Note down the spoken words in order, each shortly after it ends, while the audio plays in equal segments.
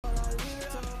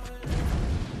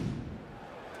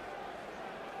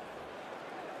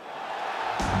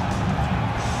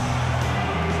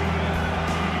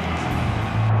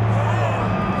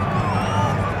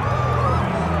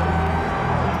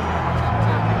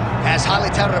As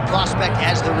highly touted a prospect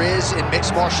as there is in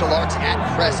mixed martial arts at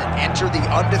present, enter the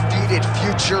undefeated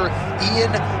future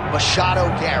Ian Machado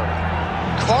Garry.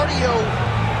 Cardio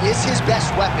is his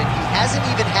best weapon. He hasn't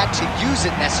even had to use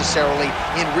it necessarily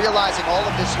in realizing all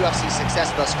of this UFC success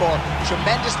thus far.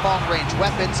 Tremendous long-range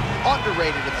weapons,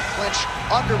 underrated in the clinch,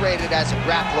 underrated as a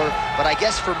grappler, but I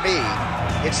guess for me,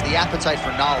 it's the appetite for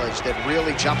knowledge that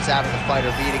really jumps out of the fighter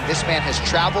meeting. This man has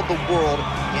traveled the world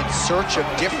in search of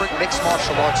different mixed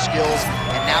martial arts skills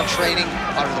and now training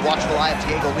under the watchful eye of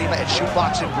Diego Lima at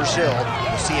Shootbox in Brazil.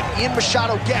 We'll see if Ian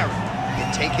Machado Garry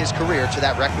can take his career to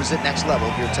that requisite next level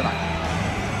here tonight.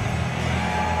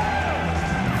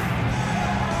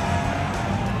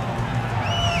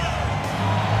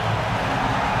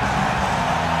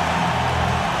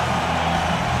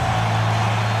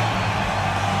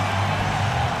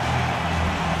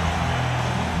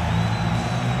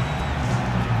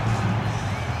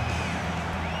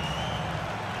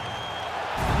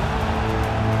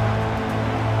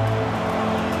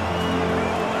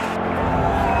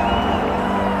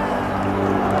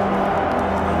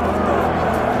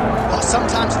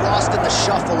 Sometimes lost in the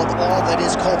shuffle of all that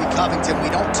is Colby Covington,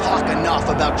 we don't talk enough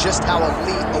about just how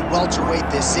elite a welterweight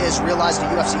this is. Realized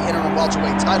the UFC interim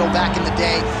welterweight title back in the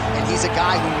day, and he's a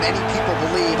guy who many people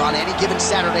believe on any given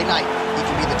Saturday night he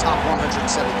can be the top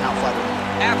 170-pound fighter.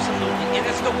 Absolutely, and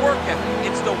it's the work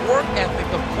ethic. It's the work ethic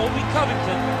of Colby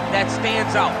Covington that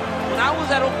stands out. When I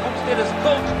was at Oklahoma State as a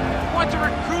coach, I wanted to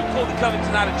recruit Colby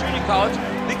Covington out of junior college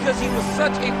because he was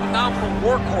such a phenomenal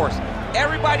workhorse.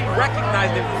 Everybody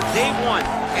recognized him from day one,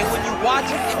 and when you watch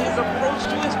him in his approach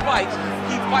to his fights,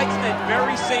 he fights in that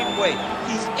very same way.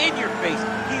 He's in your face,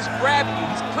 he's grabbing you,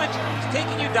 he's clinching you, he's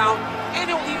taking you down,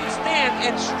 and he'll even stand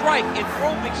and strike and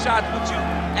throw big shots with you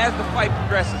as the fight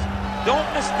progresses. Don't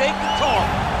mistake the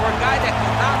taunt for a guy that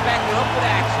cannot back it up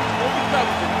with action. Colby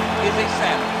Covington is a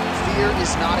savage. Fear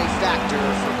is not a factor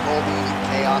for Colby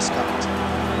Chaos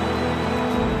Covington.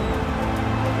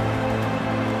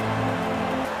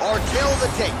 Our tale of the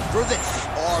tape for this,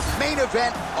 our main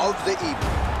event of the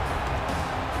evening.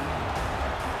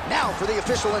 Now for the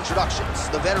official introductions,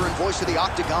 the veteran voice of the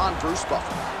Octagon, Bruce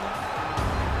Buffer.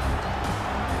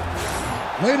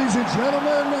 Ladies and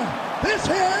gentlemen, this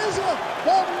is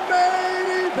the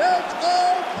main event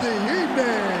of the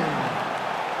evening.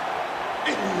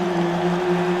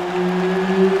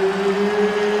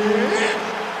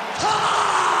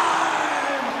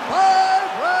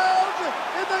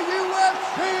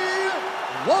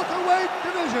 Welterweight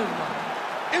division.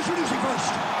 Introducing first,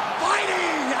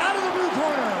 fighting out of the blue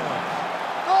corner,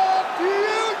 the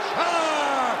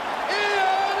future,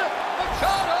 Ian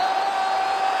Machado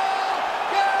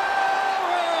Garry.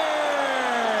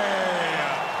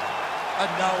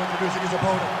 And now introducing his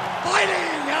opponent,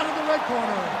 fighting out of the red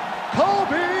corner,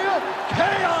 Colby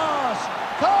Chaos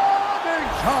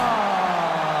Covington.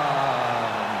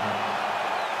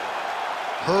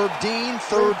 Herb Dean,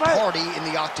 third party in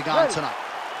the Octagon tonight.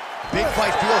 Big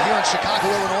fight field here in Chicago,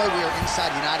 Illinois. We are inside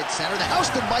United Center, the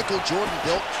house that Michael Jordan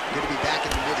built. Good to be back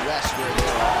in the Midwest where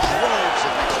there are droves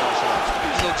of mixed martial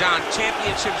arts. So, John,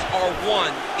 championships are won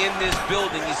in this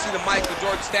building. You see the Michael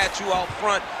Jordan statue out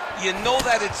front. You know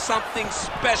that it's something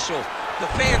special. The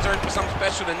fans are in for something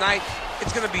special tonight.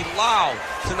 It's going to be loud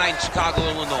tonight in Chicago,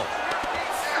 Illinois.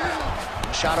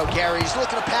 Machado Garry's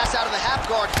looking to pass out of the half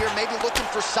guard here, maybe looking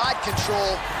for side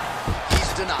control.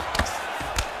 He's denied.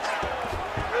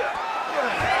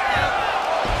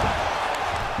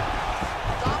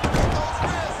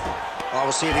 Well,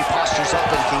 we'll see if he postures up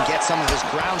and can get some of his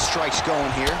ground strikes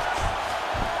going here.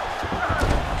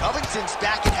 Covington's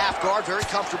back in half guard, very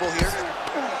comfortable here.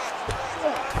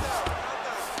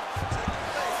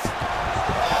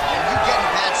 And you get in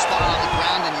a bad spot on the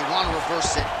ground and you want to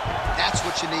reverse it. That's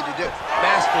what you need to do.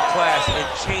 Masterclass in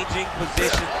changing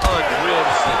position, unreal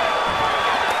to see.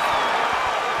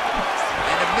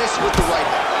 And a miss with the right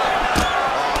hook.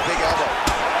 Oh, big elbow.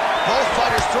 Both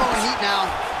fighters throwing heat now.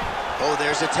 Oh,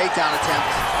 there's a takedown attempt.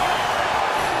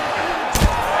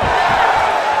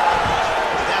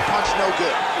 That punch no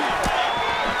good.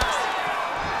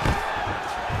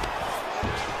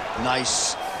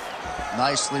 Nice.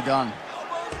 Nicely done.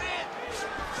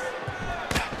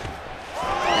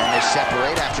 And they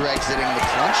separate after exiting the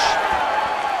clinch.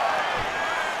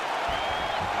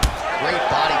 Great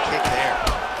body kick there.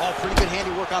 Oh, pretty good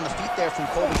handiwork on the feet there from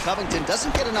Colby Covington.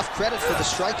 Doesn't get enough credit for the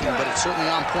striking, but it's certainly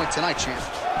on point tonight, champ.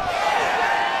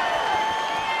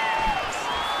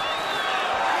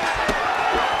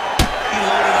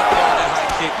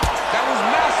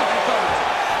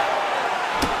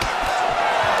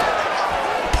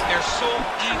 So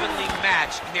evenly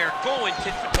matched, and they're going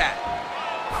tit for tat.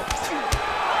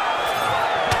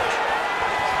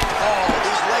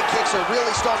 strikes are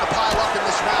really starting to pile up in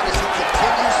this round as he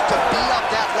continues to beat up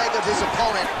that leg of his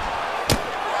opponent.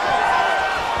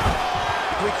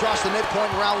 We cross the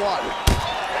midpoint in round one. All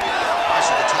right,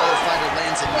 so the taller fighter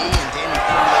lands a knee, and Danny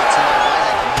Cormier to my right,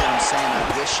 I can hear him saying, I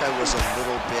wish I was a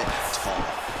little bit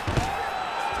taller.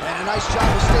 And a nice job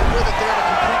to stick with it there to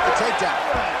complete the takedown.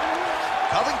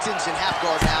 Covington's in half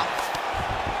guard now.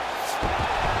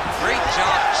 Great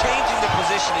job changing the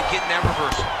position and getting that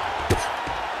reversal.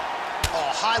 Oh,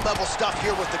 high-level stuff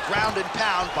here with the ground and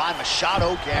pound by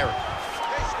Machado Garry.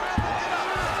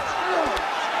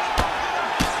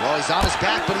 Well, he's on his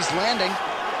back, but he's landing.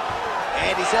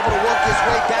 And he's able to work his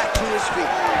way back to his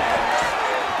feet.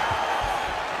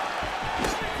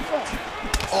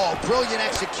 Oh, brilliant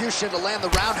execution to land the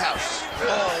roundhouse.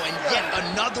 Oh, and yet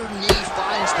another knee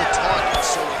finds the target.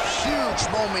 So a huge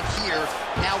moment here.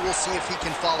 Now we'll see if he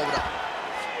can follow it up.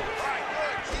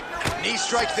 Knee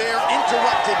strike there,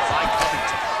 interrupted by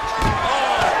Covington.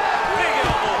 Oh, big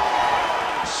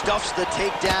elbow. Stuffs the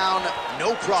takedown,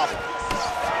 no problem.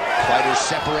 Fighters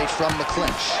separate from the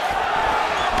clinch.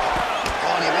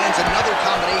 Oh, and he lands another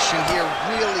combination here,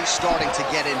 really starting to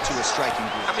get into a striking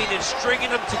groove. I mean, and stringing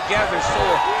them together so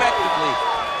effectively,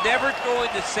 never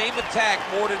throwing the same attack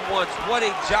more than once. What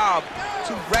a job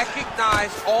to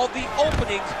recognize all the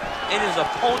openings in his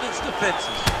opponent's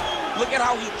defenses. Look at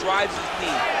how he drives his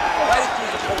knee right into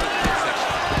his opponent's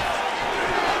midsection.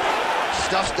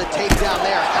 Stuffs the takedown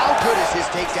there. How good is his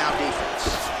takedown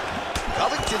defense?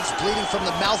 Covington's bleeding from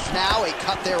the mouth now, a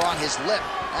cut there on his lip.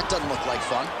 That doesn't look like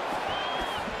fun.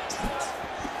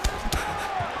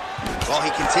 Well, he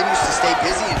continues to stay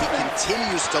busy, and he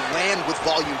continues to land with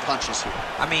volume punches here.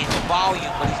 I mean,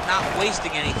 volume, but he's not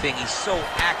wasting anything. He's so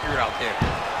accurate out there.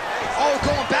 Oh,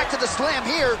 going back to the slam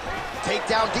here.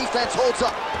 Takedown defense holds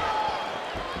up.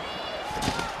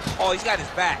 Oh, he's got his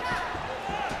back.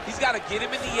 He's got to get him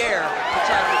in the air to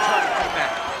try to return and come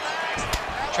back.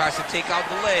 Tries to take out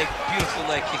the leg. Beautiful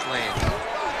leg kick land.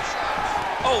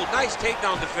 Oh, nice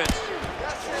takedown defense.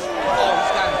 Oh,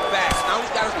 he's got his back. Now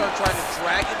he's got to start trying to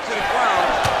drag him to the ground.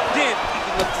 Then he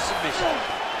can lift the submission.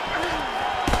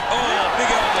 Oh, big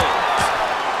elbow.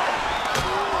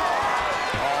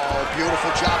 Oh,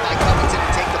 beautiful job by Covington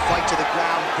to take the fight to the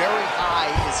ground. Very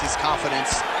high is his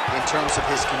confidence in terms of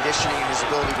his conditioning and his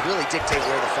ability to really dictate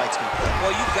where the fight's going to go.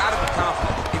 Well, you've got to be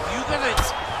confident. If you're going to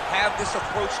have this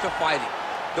approach to fighting,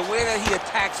 the way that he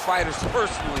attacks fighters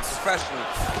personally, professionally,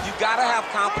 you gotta have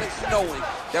confidence knowing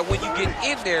that when you get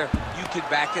in there, you can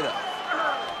back it up.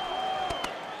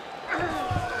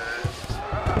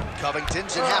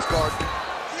 Covington's in half guard.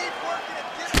 Keep working and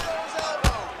get those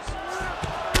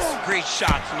elbows. Great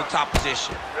shot from the top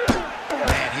position.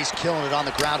 Man, he's killing it on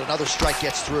the ground. Another strike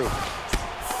gets through.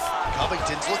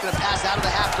 Covington's looking to pass out of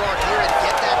the half guard here and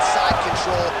get that side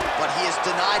control, but he is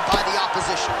denied by the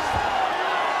opposition.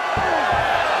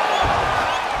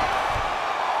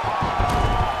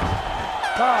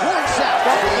 Points out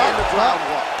for the end of round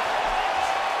one.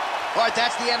 All right,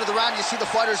 that's the end of the round. You see the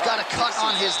fighter's got a cut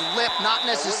on his lip. Not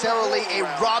necessarily a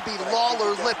Robbie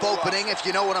Lawler lip opening, if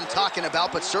you know what I'm talking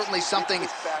about, but certainly something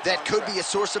that could be a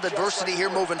source of adversity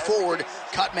here moving forward.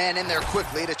 Cut man in there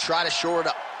quickly to try to shore it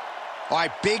up. All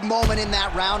right, big moment in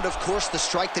that round, of course, the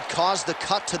strike that caused the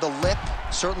cut to the lip.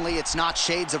 Certainly it's not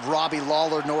shades of Robbie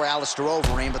Lawler nor Alistair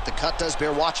Overeem, but the cut does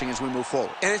bear watching as we move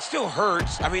forward. And it still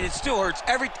hurts. I mean, it still hurts.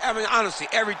 Honestly,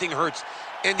 everything hurts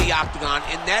in the octagon,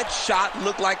 and that shot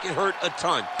looked like it hurt a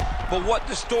ton. But what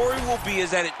the story will be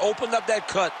is that it opened up that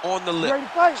cut on the lip.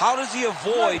 How does he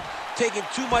avoid taking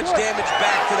too much damage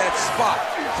back to that spot?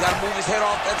 He's got to move his head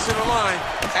off that center line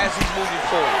as he's moving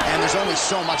forward. And there's only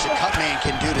so much a cut man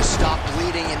can do to stop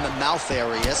bleeding in the mouth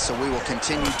area, so we will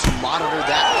continue to monitor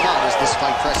that cut as this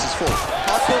fight presses forward.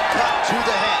 Uppercut to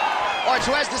the head. All right,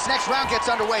 so as this next round gets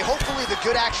underway, hopefully the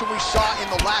good action we saw in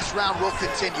the last round will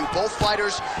continue. Both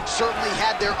fighters certainly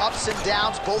had their ups and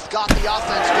downs, both got the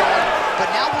offense going, but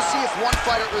now we'll see if one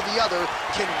fighter or the other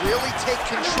can really take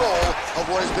control of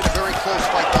what has been a very close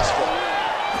fight thus far.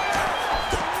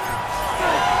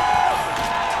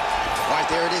 All right,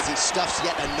 there it is. He stuffs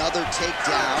yet another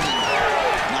takedown.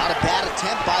 Not a bad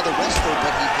attempt by the wrestler,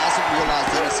 but he hasn't realized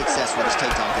any success with his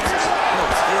takedown defense.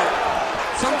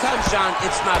 Sometimes, John,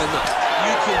 it's not enough.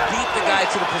 You can beat the guy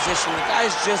to the position. The guy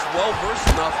is just well-versed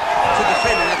enough to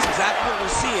defend, and that's exactly what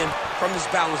we're seeing from this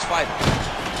balanced fighter.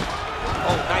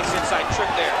 Oh, nice inside trick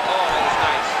there. Oh, that was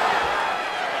nice.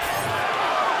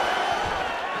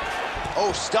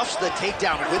 Oh, stuffs the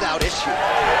takedown without issue.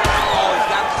 Oh, he's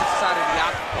got to the side of the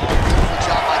octagon. Oh, beautiful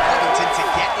job by Covington to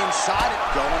get inside it.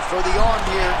 Going for the arm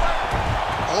here.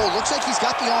 Oh, looks like he's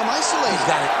got the arm isolated. He's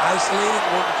got it isolated,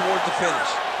 working towards the finish.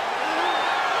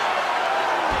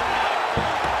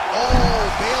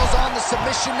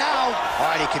 submission now.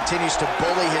 All right, he continues to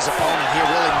bully his opponent here,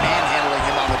 really manhandling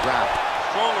him on the ground.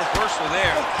 Strong reversal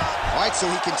there. All right, so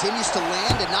he continues to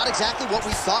land, and not exactly what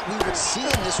we thought we would see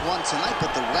in this one tonight,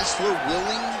 but the wrestler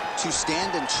willing to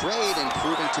stand and trade and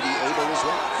proving to be able as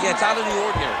well. Yeah, it's out of the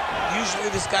ordinary.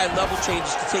 Usually this guy level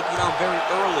changes to take you down very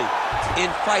early in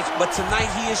fights, but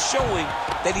tonight he is showing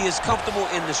that he is comfortable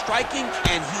in the striking,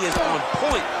 and he is on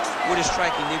point with his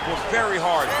striking. They've worked very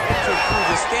hard to improve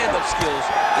his stand-up skills,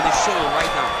 and it's showing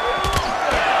right now.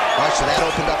 All right, so that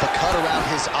opened up a cut around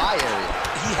his eye area.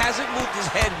 He hasn't moved his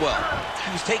head well.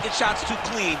 He was taking shots too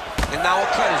clean, and now a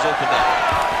cut is opened up.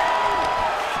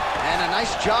 And a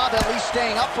nice job at least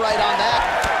staying upright on that.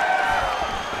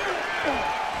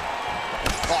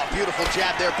 Oh, beautiful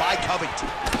jab there by Covington.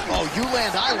 Oh, you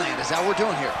land, I land is how we're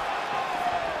doing here.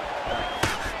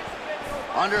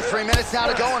 Under 3 minutes now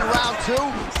to go in round 2.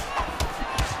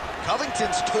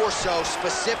 Covington's torso,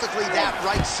 specifically that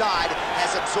right side,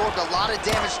 has absorbed a lot of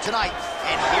damage tonight.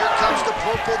 And here comes the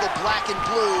purple, the black and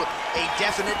blue. A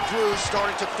definite bruise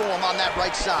starting to form on that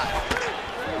right side.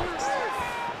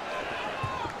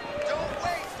 Don't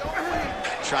wait.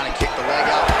 Trying to kick the leg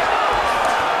out.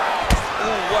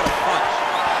 Ooh, what a punch.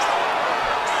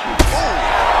 Ooh.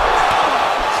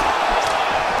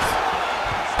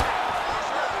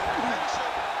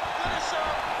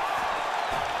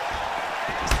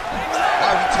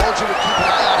 Told you to keep an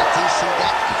eye on it, DC.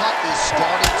 That cut is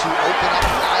starting to open up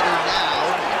wider now,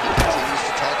 and he continues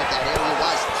to target that area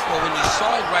wisely. Well, when you saw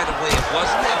it right away, it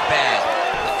wasn't that bad.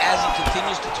 But as he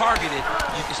continues to target it,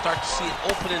 you can start to see it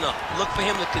opening up. Look for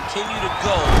him to continue to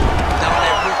go down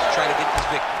that route to try to get this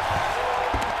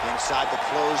victory. Inside the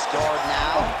closed guard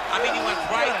now. I mean, he went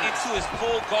right into his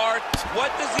full guard.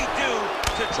 What does he do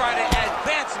to try to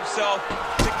advance himself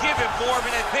to give him more of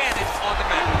an advantage on the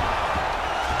mat?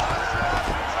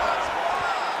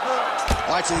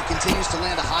 All right, so he continues to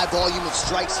land a high volume of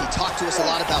strikes. He talked to us a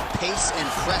lot about pace and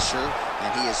pressure, and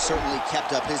he has certainly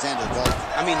kept up his end of the ball.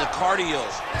 I mean, the cardio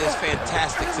is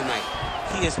fantastic tonight.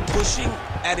 He is pushing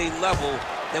at a level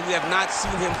that we have not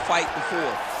seen him fight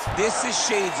before. This is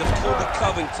shades of Colby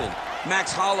Covington,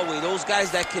 Max Holloway, those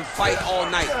guys that can fight all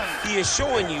night. He is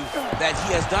showing you that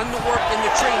he has done the work in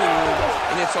the training room,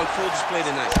 and it's on full display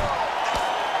tonight.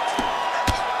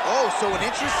 Oh, so an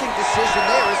interesting decision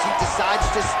there as he decides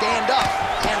to stand up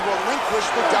and relinquish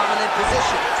the dominant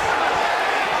position.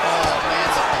 Oh, man,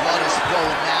 the blood is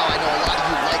flowing now. I know a lot of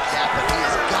you like that, but he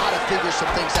has got to figure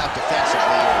some things out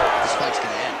defensively. This fight's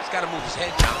going to end. He's got to move his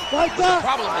head down. But the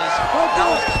problem is, now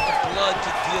he's got the blood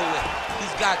to deal with.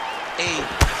 He's got a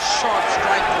sharp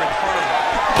striker in front of him.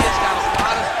 He has got a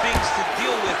lot of things to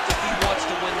deal with if he wants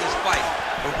to win this fight.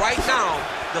 But right now,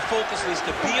 the focus needs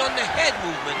to be on the head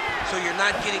movement so you're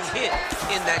not getting hit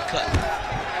in that cut.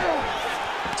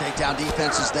 Takedown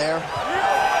defense is there.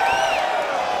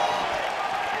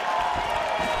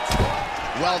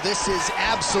 Well, this is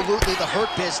absolutely the hurt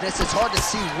business. It's hard to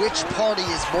see which party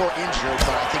is more injured,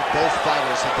 but I think both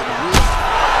fighters have been really...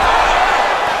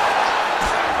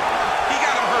 He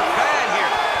got him hurt bad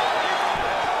here.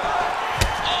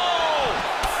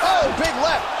 Oh, big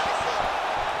left.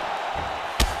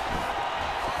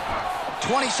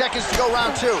 20 seconds to go,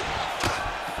 round 2.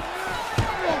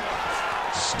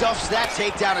 Stuffs that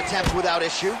takedown attempt without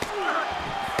issue.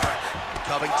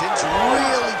 Covington's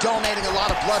really donating a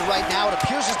lot of blood right now. It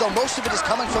appears as though most of it is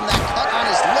coming from that cut on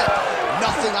his lip.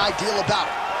 Nothing ideal about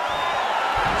it.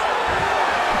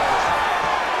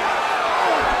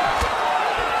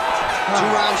 Two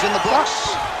rounds in the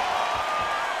books.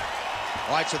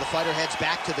 All right, so the fighter heads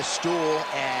back to the stool,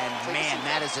 and man,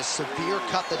 that is a severe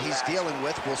cut that he's dealing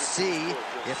with. We'll see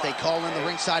if they call in the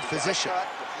ringside physician.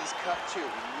 He's cut too. We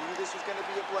knew this was going to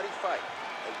be a bloody fight.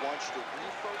 I want you to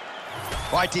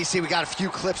refocus. All right, DC, we got a few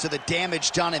clips of the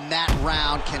damage done in that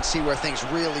round. Can see where things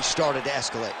really started to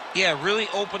escalate. Yeah, really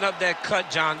open up that cut,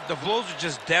 John. The blows are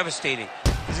just devastating.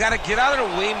 He's got to get out of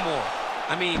the way more.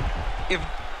 I mean, if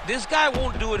this guy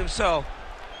won't do it himself,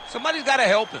 somebody's got to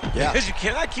help him. Yeah. Because you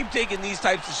cannot keep taking these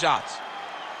types of shots.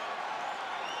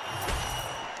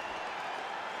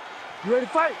 You ready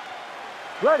to fight?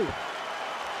 Ready.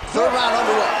 Third round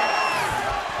underway.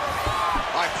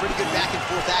 All right, pretty good back and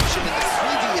forth action in the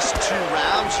previous 2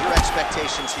 rounds. Your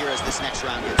expectations here as this next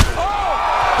round gets started.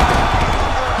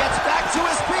 Oh! Gets back to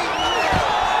his feet.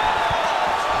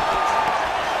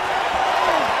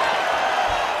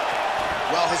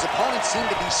 Well, his opponent seemed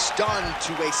to be stunned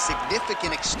to a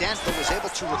significant extent, but was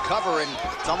able to recover, and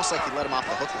it's almost like he let him off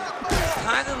the hook.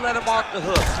 Kind of let him off the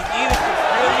hook. He needed to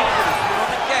really put his foot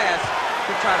on the gas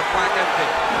to try to find that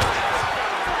victory.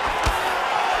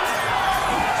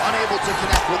 Unable to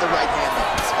connect with the right hand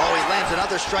there. Oh, he lands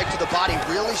another strike to the body,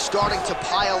 really starting to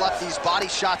pile up these body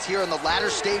shots here in the latter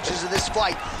stages of this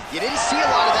fight. You didn't see a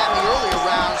lot of that in the earlier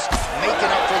rounds, making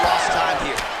up for lost time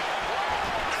here.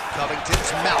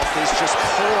 Covington's mouth is just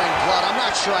pouring blood. I'm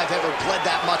not sure I've ever bled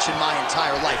that much in my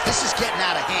entire life. This is getting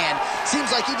out of hand.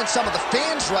 Seems like even some of the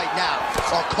fans right now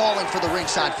are calling for the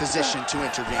ringside physician to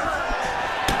intervene.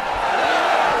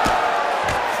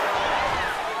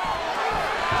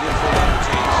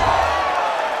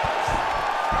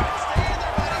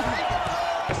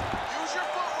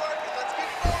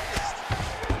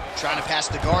 Trying to pass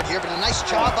the guard here, but a nice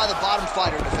job by the bottom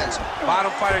fighter defenseman.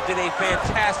 Bottom fighter did a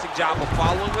fantastic job of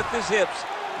following with his hips,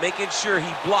 making sure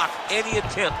he blocked any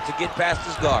attempt to get past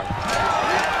his guard.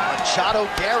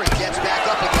 Garry gets back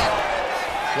up again.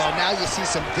 Well, now you see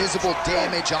some visible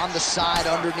damage on the side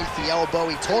underneath the elbow.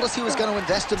 He told us he was going to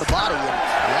invest in the body,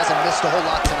 and he hasn't missed a whole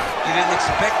lot tonight. You didn't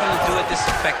expect him to do it this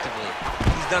effectively.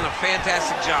 He's done a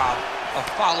fantastic job of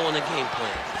following the game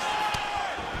plan.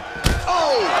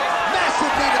 Oh, massive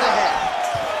knee to the head.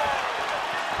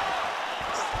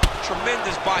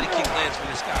 Tremendous body kick lands from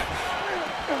this guy.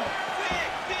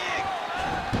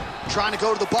 Trying to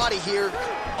go to the body here,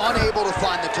 unable to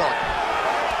find the target.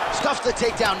 Stuffs the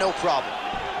takedown, no problem.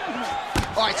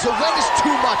 All right, so when is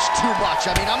too much too much?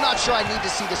 I mean, I'm not sure I need to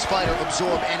see this fighter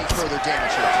absorb any further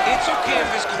damage here. It's okay if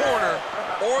his corner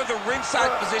or the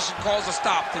ringside position calls a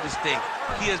stop to this thing.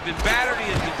 He has been battered, he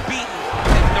has been beaten,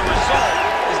 and the result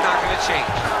is not going to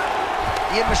change.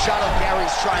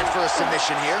 Garry's trying for a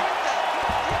submission here.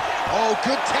 Oh,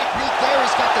 good technique there.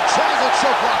 He's got the triangle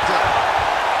choke locked up.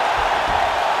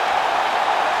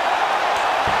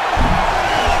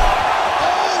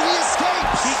 Oh, he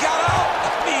escapes. He got out.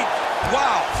 I mean,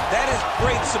 wow, that is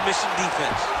great submission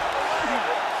defense.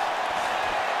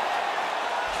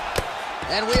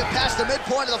 And we have passed the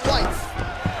midpoint of the fight.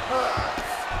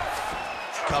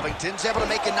 Covington's able to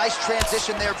make a nice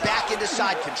transition there back into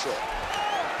side control.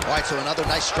 All right, so another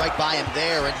nice strike by him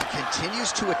there, and he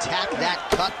continues to attack that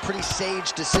cut. Pretty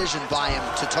sage decision by him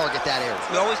to target that area.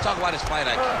 We always talk about his fight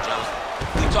IQ, John.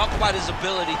 We talk about his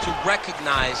ability to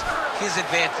recognize his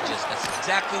advantages. That's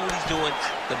exactly what he's doing.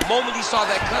 The moment he saw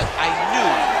that cut, I knew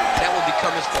that would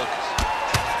become his focus.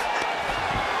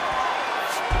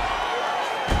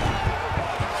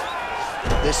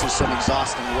 This is some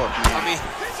exhausting work, man. I mean,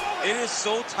 it is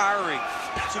so tiring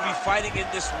to be fighting in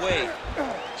this way.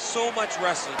 So much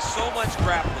wrestling, so much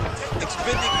grappling,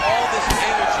 expending all this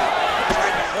energy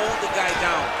trying to hold the guy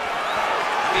down.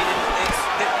 I mean,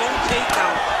 no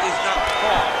takedown is not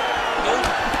fought. No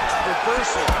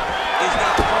reversal is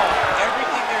not fought.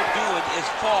 Everything they're doing is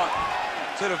fought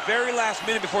to the very last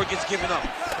minute before it gets given up.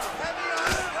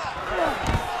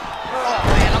 Oh,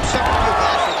 man, I'm starting to feel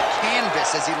bad for the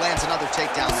canvas as he lands another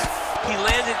takedown there. He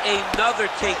landed another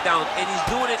takedown, and he's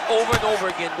doing it over and over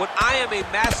again. What I am a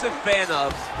massive fan of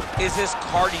is his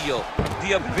cardio,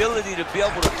 the ability to be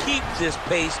able to keep this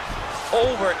pace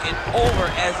over and over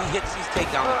as he hits these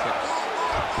takedown attempts.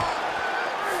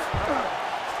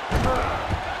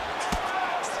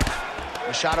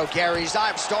 Garry's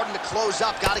eye starting to close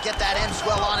up. Got to get that end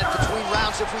swell on it between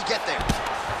rounds if we get there.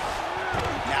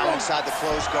 Now inside the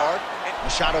closed guard.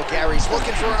 Garry's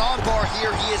looking for an armbar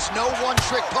here. He is no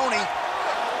one-trick pony.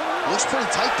 Looks pretty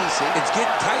tight, DC. It's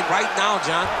getting tight right now,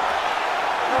 John.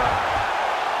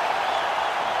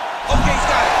 Okay, he's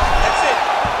got it. That's it.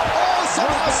 Oh,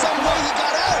 somehow, some way he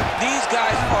got out. These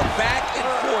guys are back and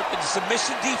forth, and the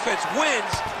submission defense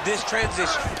wins this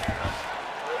transition.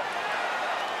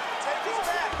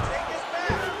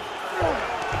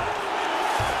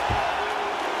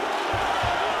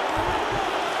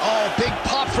 Big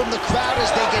pop from the crowd as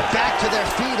they get back to their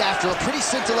feet after a pretty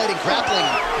scintillating grappling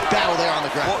battle there on the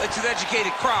ground. Well, it's an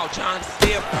educated crowd, John.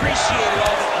 They appreciated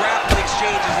all the grappling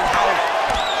exchanges and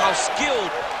how skilled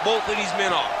both of these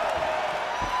men are.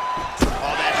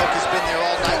 Oh, that hook has been there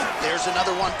all night. There's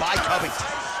another one by Covington.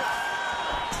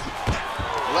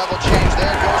 Level change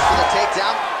there, goes for the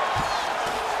takedown.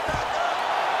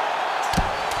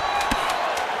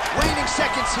 Waning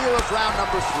seconds here of round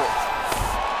number 3.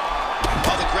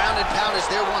 Oh, the ground and pound is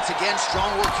there once again.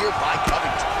 Strong work here by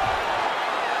Covington.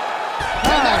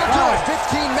 And that'll do it.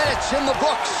 15 minutes in the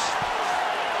books.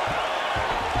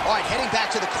 All right, heading back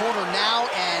to the corner now,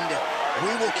 and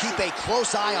we will keep a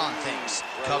close eye on things.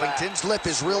 Covington's lip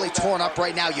is really torn up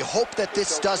right now. You hope that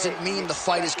this doesn't mean the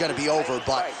fight is going to be over,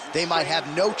 but they might have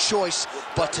no choice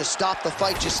but to stop the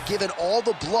fight, just given all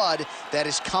the blood that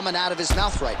is coming out of his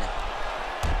mouth right now.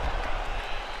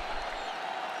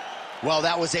 Well,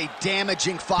 that was a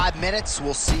damaging 5 minutes.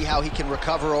 We'll see how he can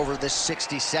recover over this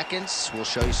 60 seconds. We'll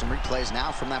show you some replays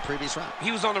now from that previous round.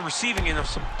 He was on the receiving end of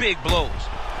some big blows,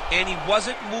 and he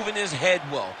wasn't moving his head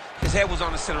well. His head was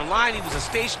on the center line. He was a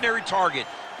stationary target,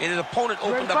 and his opponent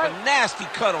opened up a nasty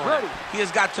cut on him. He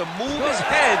has got to move his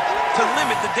head to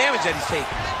limit the damage that he's taking.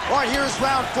 All right, here's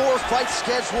round 4. Fight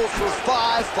scheduled for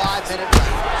 5 5-minute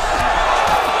rounds.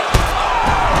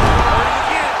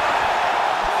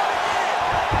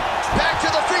 Back to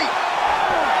the feet.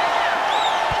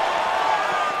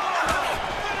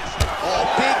 Oh,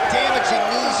 big damaging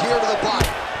knees here to the body.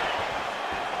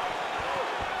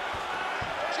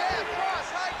 Jab, cross,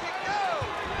 high kick,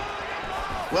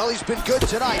 go! Well, he's been good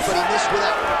tonight, but he missed with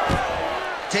that.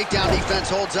 Takedown defense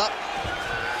holds up.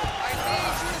 I need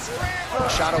you to scramble!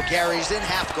 Machado Garry's in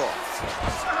half guard.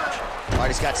 All right,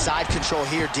 he's got side control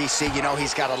here, DC. You know,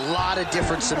 he's got a lot of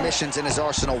different submissions in his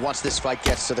arsenal once this fight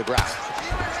gets to the ground.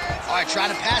 All right,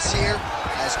 trying to pass here.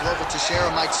 As Glover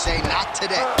Teixeira might say, not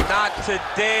today. Not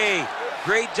today.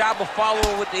 Great job of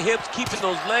following with the hips, keeping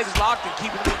those legs locked and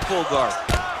keeping them in full guard.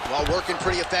 Well, working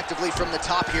pretty effectively from the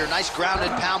top here. Nice ground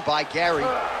and pound by Garry.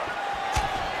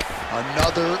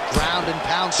 Another ground and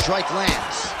pound strike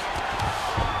lands.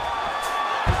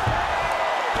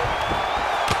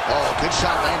 Oh, good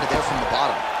shot landed there from the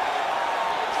bottom.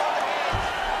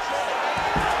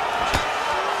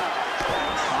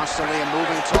 Constantly a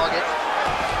moving target.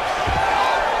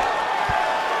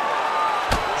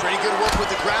 Pretty good work with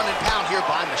the ground and pound here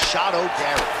by Machado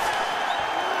Garry.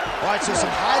 All right, so some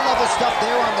high-level stuff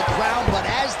there on the ground, but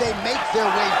as they make their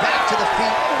way back to the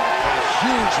feet, a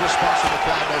huge response from the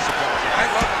crowd, no surprise.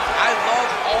 I love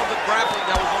all the grappling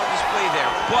that was on display there,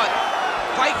 but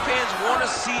fight fans want to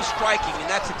see striking, and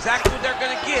that's exactly what they're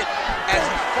going to get as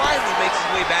he finally makes his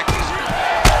way back to his feet.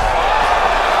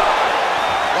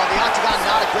 Well, the octagon,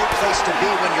 not a great place to be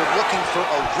when you're looking for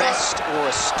a rest or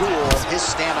a stool. His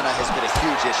stamina has been a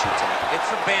huge issue tonight. It's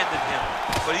abandoned him,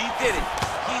 but he did it.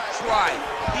 He tried.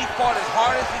 He fought as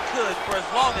hard as he could for as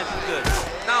long as he could.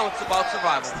 Now it's about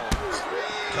survival mode.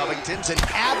 Covington's an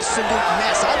absolute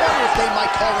mess. I wonder if they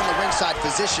might call in the ringside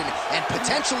physician and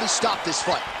potentially stop this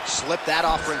fight. Slip that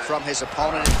offering from his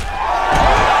opponent.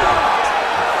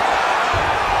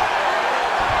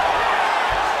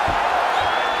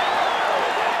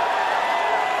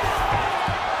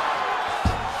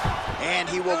 And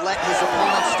he will let his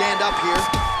opponent stand up here.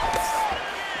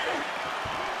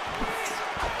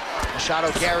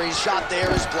 Machado Garry's shot there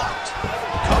is blocked.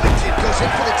 Covington goes in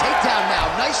for the takedown now.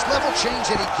 Nice level change,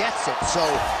 and he gets it. So,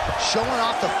 showing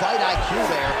off the fight IQ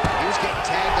there. He was getting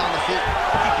tagged on the feet.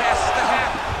 He passes the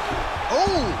half.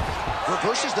 Oh!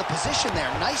 Reverses the position there.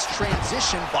 Nice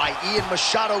transition by Ian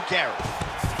Machado Garry.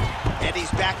 And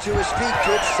he's back to his feet.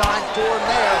 Good sign for him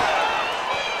there.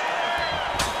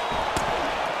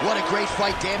 What a great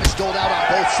fight. Damage doled out on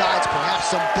both sides.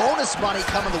 Perhaps some bonus money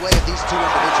coming the way of these two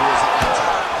individuals at that time.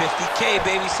 50K,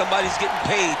 baby. Somebody's getting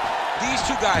paid. These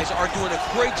two guys are doing a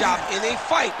great job in a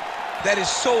fight that is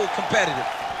so competitive,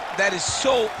 that is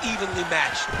so evenly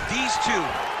matched. These two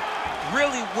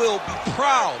really will be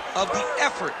proud of the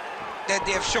effort that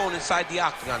they have shown inside the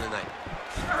octagon tonight.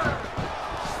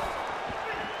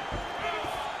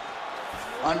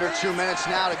 Under 2 minutes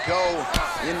now to go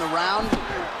in the round.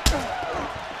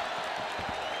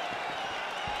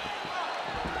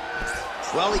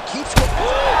 Well, he keeps going.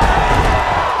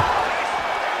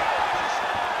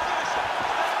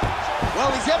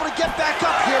 Well, he's able to get back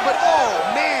up here, but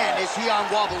oh, man, is he on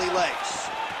wobbly legs.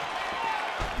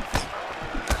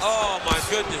 Oh, my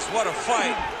goodness, what a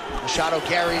fight. Machado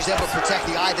Garry is able to protect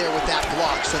the eye there with that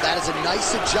block, so that is a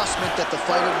nice adjustment that the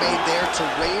fighter made there to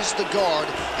raise the guard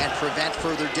and prevent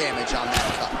further damage on that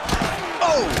cut.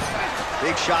 Oh!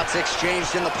 Big shots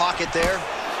exchanged in the pocket there.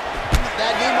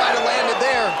 That knee might have landed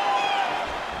there.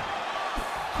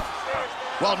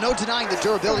 Well, no denying the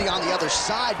durability on the other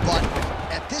side, but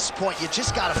at this point, you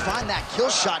just got to find that kill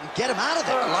shot and get him out of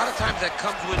there. A lot of times that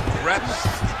comes with reps,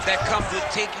 that comes with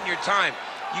taking your time.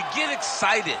 You get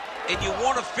excited, and you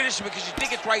want to finish it because you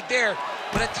think it's right there,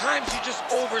 but at times you just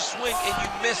overswing and you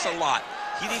miss a lot.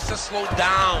 He needs to slow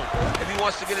down if he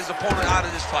wants to get his opponent out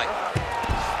of this fight.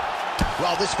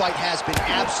 Well, this fight has been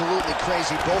absolutely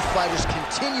crazy. Both fighters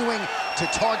continuing to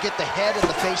target the head and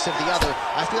the face of the other.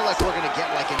 I feel like we're going to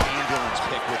get like an ambulance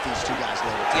pick with these two guys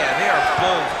later. Yeah, they are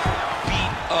both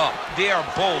beat up. They are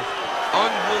both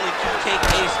unwilling to take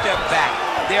a step back.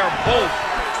 They are both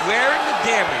wearing the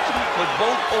damage, but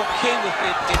both okay with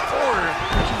it in order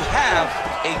to have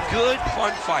a good,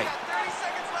 fun fight.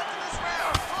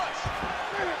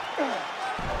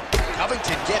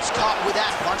 Covington gets caught with that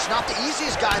punch. Not the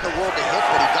easiest guy in the world to hit,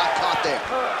 but he got caught there.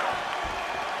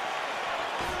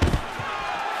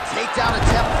 takedown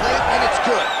attempt late, and it's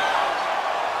good.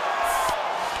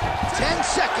 10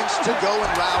 seconds to go in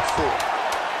round 4.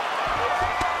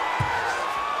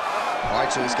 All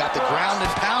right, so he's got the ground and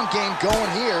pound game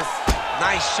going here.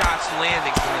 Nice shots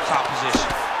landing from the top position.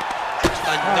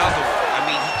 Another one. I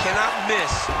mean, he cannot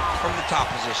miss from the top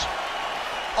position.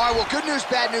 All right, well, good news,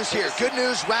 bad news here. Good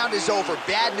news, round is over.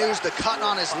 Bad news, the cut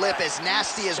on his lip, as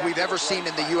nasty as we've ever seen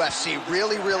in the UFC.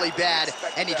 Really, really bad.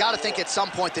 And you got to think at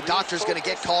some point the doctor's going to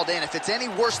get called in. If it's any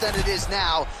worse than it is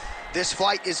now, this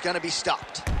fight is going to be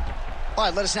stopped. All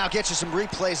right, let us now get you some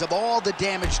replays of all the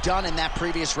damage done in that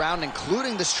previous round,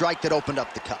 including the strike that opened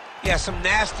up the cut. Yeah, some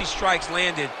nasty strikes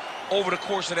landed over the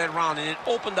course of that round, and it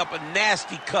opened up a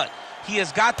nasty cut. He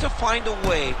has got to find a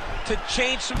way to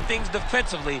change some things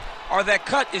defensively, or that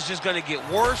cut is just going to get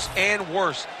worse and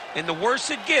worse. And the worse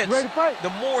it gets,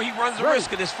 the more he runs the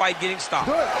risk of this fight getting stopped.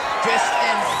 Fifth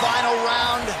and final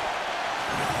round.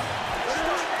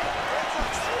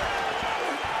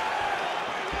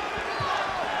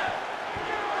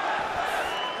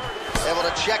 Able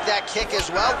to check that kick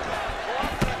as well.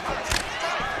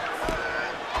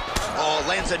 Oh,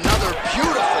 lands another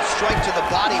beautiful strike to the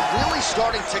body, really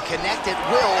starting to connect at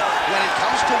will when it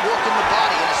comes to working the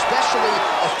body, and especially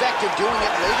effective doing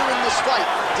it later in this fight.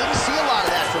 Didn't see a lot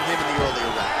of that from him in the earlier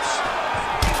rounds.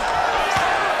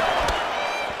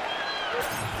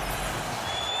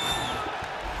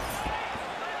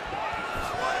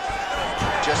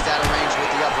 Just out of range with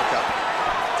the uppercut.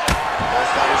 Both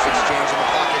fighters exchange in the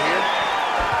pocket here.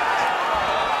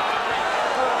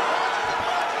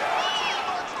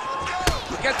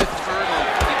 Look at the turtle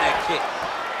in that kick.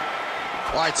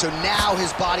 All right, so now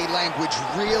his body language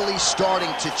really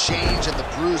starting to change, and the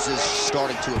bruises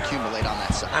starting to accumulate on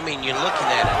that side. I mean, you're looking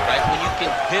at it, right? When you can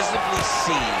visibly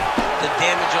see the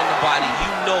damage on the body,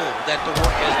 you know that the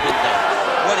work has been done.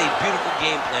 What a beautiful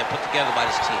game plan put together by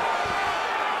this team.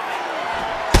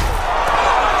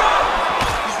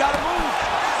 He's got to move.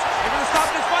 They're going to stop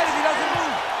this fight if he doesn't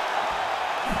move.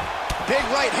 Big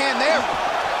right hand there.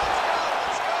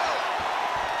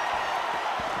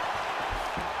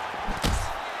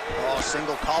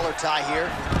 Single collar tie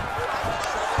here.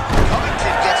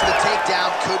 Covington gets the takedown.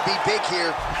 Could be big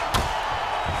here.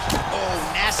 Oh,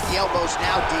 nasty elbows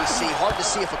now, DC. Hard to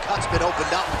see if a cut's been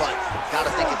opened up, but got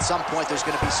to think at some point there's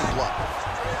going to be some blood.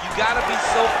 You got to be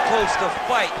so close to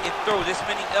fight and throw this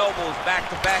many elbows back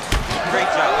to back. Great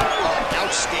job.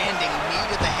 Outstanding knee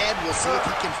to the head. We'll see if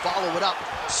he can follow it up.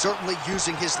 Certainly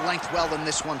using his length well in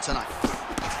this one tonight.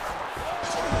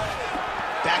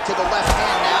 Back to the left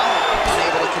hand now.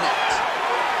 Unable to connect.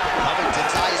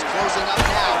 Covington's eyes closing up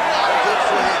now. Not good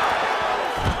for him.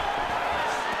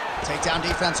 Takedown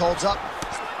defense holds up.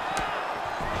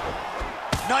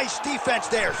 Nice defense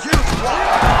there. Huge block.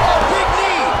 Oh, big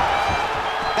knee.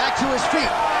 Back to his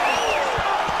feet.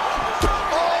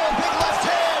 Oh, big left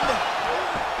hand.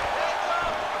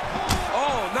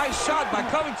 Oh, nice shot by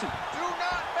Covington. Do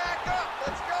not back up.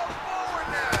 Let's go forward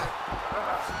now.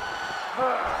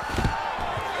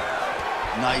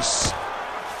 Nice.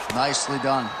 Nicely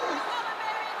done.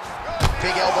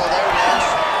 Big elbow there it is.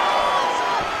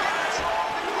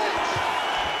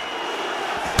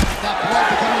 That blood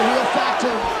becoming a real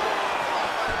factor.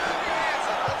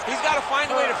 He's got to find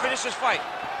a way to finish this fight.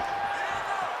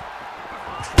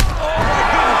 Oh, my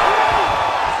goodness.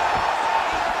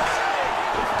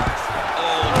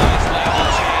 Oh, nice level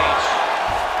change.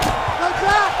 Like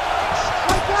that!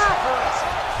 Like that!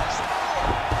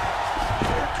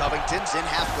 Covington's in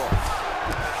half guard.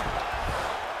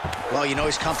 Well, you know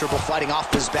he's comfortable fighting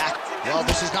off his back. Well,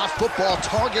 this is not football.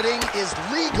 Targeting is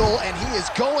legal, and he is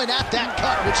going at that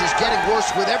cut, which is getting worse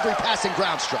with every passing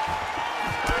ground strike.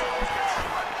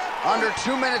 Under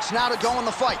 2 minutes now to go in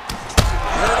the fight.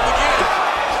 Hurt him again.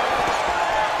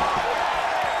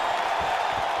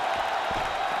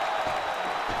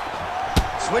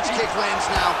 Switch kick lands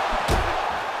now.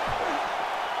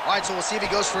 All right, so we'll see if he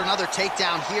goes for another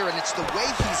takedown here, and it's the way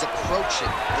he's approaching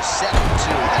the 7-2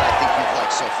 that I think you've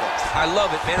liked so far. I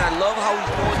love it, man. I love how he's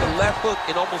throwing the left hook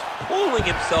and almost pulling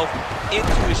himself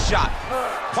into his shot.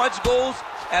 Punch goes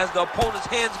as the opponent's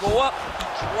hands go up.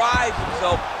 He drives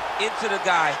himself into the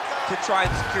guy to try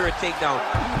and secure a takedown.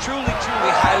 Truly,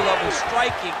 truly high-level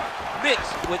striking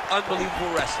mixed with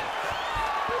unbelievable wrestling.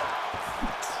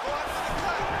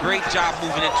 Great job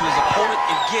moving into his opponent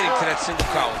and getting to that single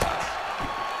collar.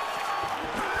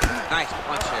 Nice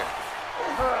punch there.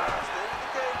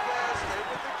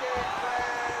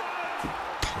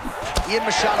 Ian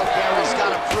Machado Garry's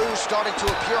got a bruise starting to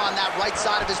appear on that right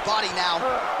side of his body now.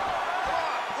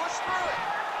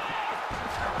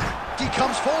 He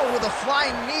comes forward with a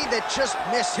flying knee that just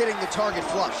missed hitting the target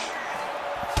flush.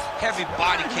 Heavy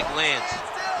body kick lands.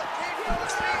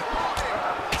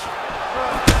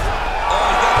 Oh,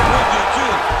 he got the root there,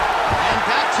 too. And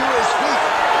back to his feet.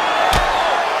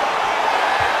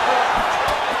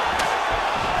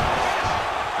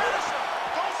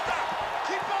 Don't stop.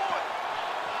 Keep going.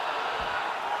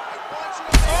 I want you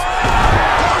to...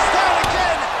 Goes down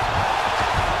again.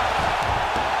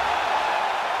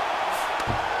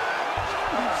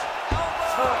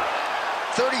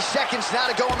 30 seconds now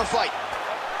to go in the fight.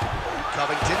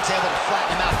 Covington's able to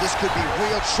flatten him out. This could be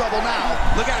real trouble now.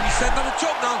 Look at him, he's setting up the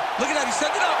choke now. Look at that, he's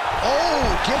setting it up. Oh,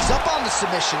 gives up on the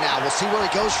submission now. We'll see where he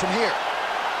goes from here.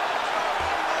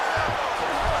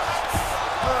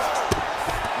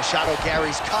 Machado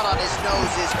Garry's cut on his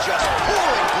nose is just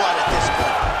pouring blood at this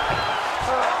point.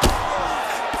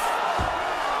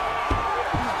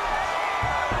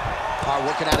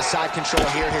 Working out of side control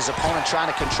here. His opponent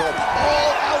trying to control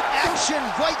all-out action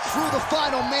right through the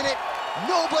final minute.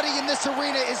 Nobody in this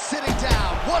arena is sitting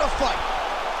down. What a fight.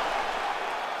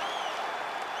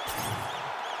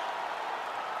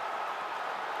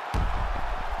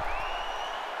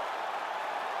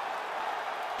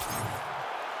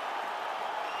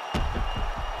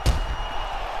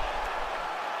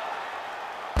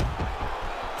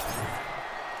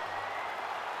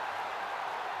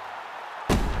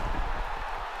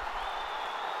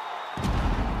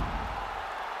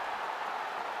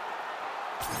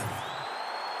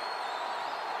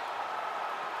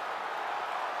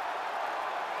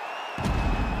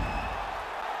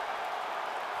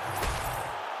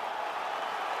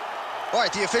 All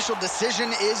right, the official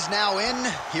decision is now in.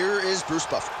 Here is Bruce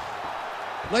Buffer.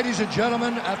 Ladies and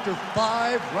gentlemen, after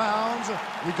 5 rounds,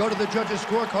 we go to the judges'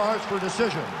 scorecards for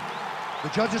decision. The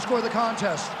judges score the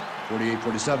contest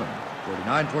 48-47,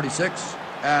 49-46,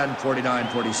 and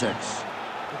 49-46.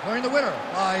 Declaring the winner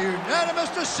by unanimous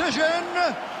decision,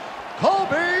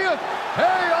 Colby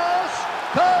Chaos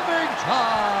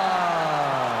Covington.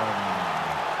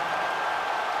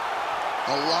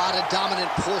 A lot of dominant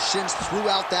portions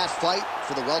throughout that fight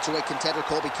for the welterweight contender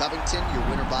Colby Covington, your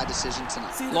winner by decision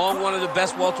tonight. Long one of the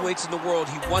best welterweights in the world.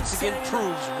 He once again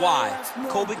proves why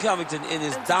Colby Covington, in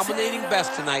his dominating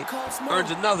best tonight,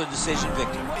 earns another decision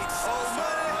victory.